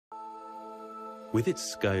With its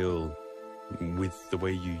scale, with the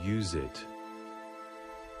way you use it,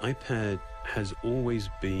 iPad has always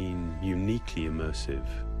been uniquely immersive.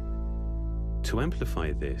 To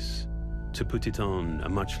amplify this, to put it on a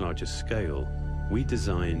much larger scale, we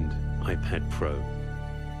designed iPad Pro.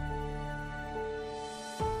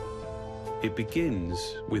 It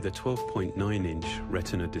begins with a 12.9-inch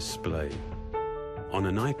Retina display on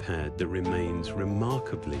an iPad that remains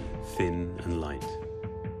remarkably thin and light.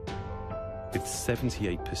 With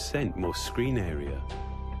 78% more screen area,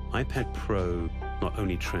 iPad Pro not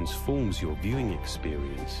only transforms your viewing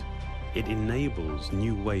experience, it enables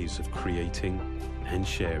new ways of creating and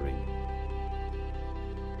sharing.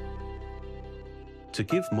 To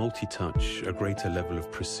give multi-touch a greater level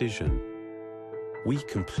of precision, we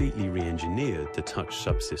completely re-engineered the touch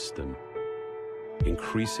subsystem,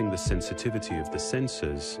 increasing the sensitivity of the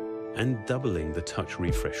sensors and doubling the touch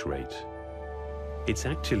refresh rate. It's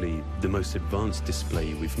actually the most advanced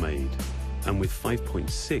display we've made, and with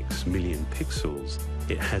 5.6 million pixels,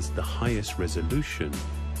 it has the highest resolution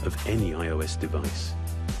of any iOS device.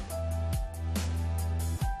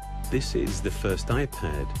 This is the first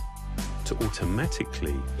iPad to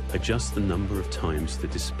automatically adjust the number of times the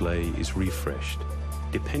display is refreshed,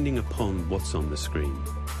 depending upon what's on the screen.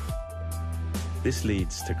 This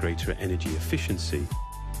leads to greater energy efficiency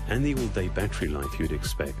and the all-day battery life you'd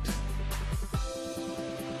expect.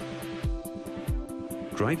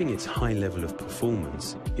 Driving its high level of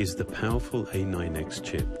performance is the powerful A9X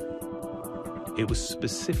chip. It was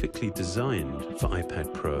specifically designed for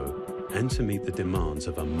iPad Pro and to meet the demands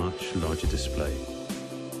of a much larger display.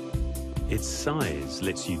 Its size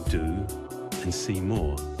lets you do and see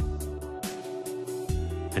more,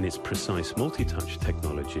 and its precise multi-touch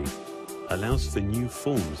technology allows for new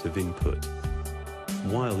forms of input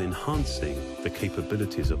while enhancing the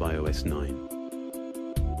capabilities of iOS 9.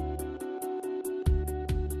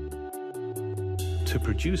 To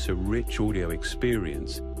produce a rich audio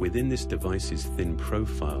experience within this device's thin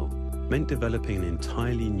profile meant developing an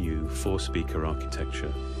entirely new 4-speaker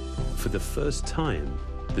architecture. For the first time,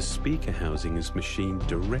 the speaker housing is machined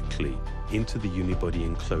directly into the unibody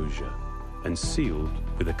enclosure and sealed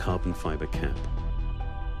with a carbon fiber cap.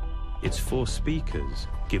 Its 4 speakers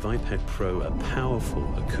give iPad Pro a powerful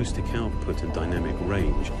acoustic output and dynamic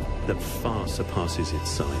range that far surpasses its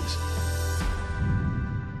size.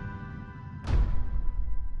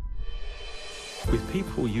 With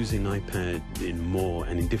people using iPad in more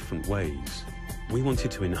and in different ways, we wanted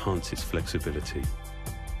to enhance its flexibility.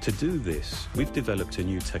 To do this, we've developed a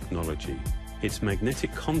new technology. Its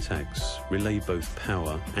magnetic contacts relay both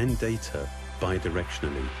power and data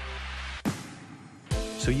bidirectionally.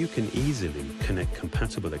 So you can easily connect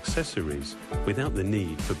compatible accessories without the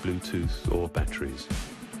need for Bluetooth or batteries.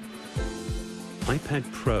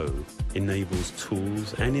 iPad Pro enables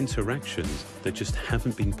tools and interactions that just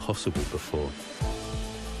haven't been possible before.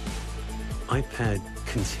 iPad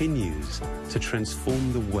continues to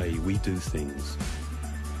transform the way we do things.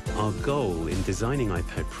 Our goal in designing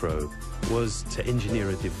iPad Pro was to engineer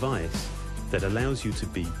a device that allows you to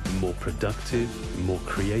be more productive, more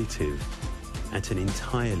creative, at an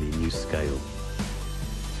entirely new scale.